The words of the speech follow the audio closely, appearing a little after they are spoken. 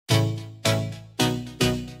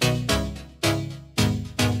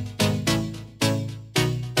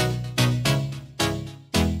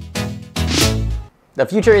The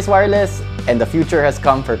future is wireless, and the future has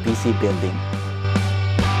come for PC building.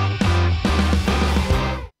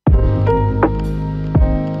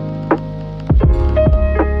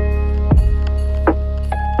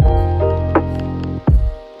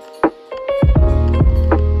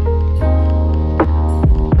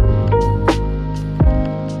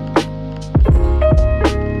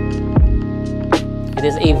 It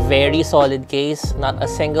is a very solid case, not a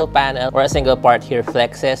single panel or a single part here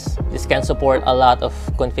flexes. This can support a lot of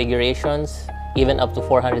configurations, even up to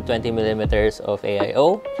 420mm of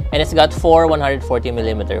AIO. And it's got 4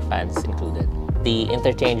 140mm fans included. The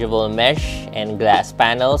interchangeable mesh and glass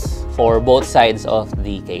panels for both sides of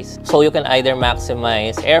the case. So you can either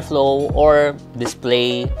maximize airflow or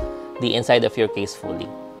display the inside of your case fully.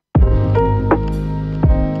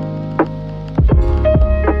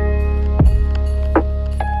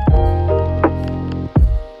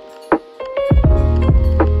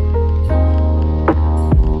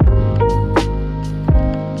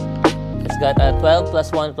 Got a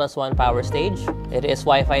 12+1+1 power stage. It is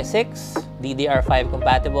Wi-Fi 6, DDR5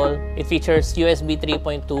 compatible. It features USB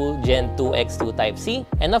 3.2 Gen 2 X2 Type-C.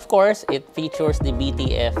 And of course, it features the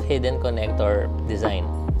BTF hidden connector design.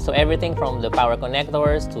 So everything from the power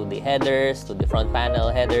connectors, to the headers, to the front panel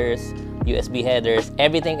headers, USB headers,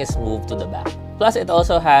 everything is moved to the back. Plus, it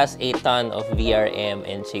also has a ton of VRM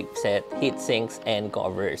and chipset heat sinks and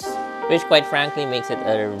covers, which quite frankly makes it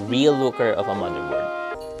a real looker of a motherboard.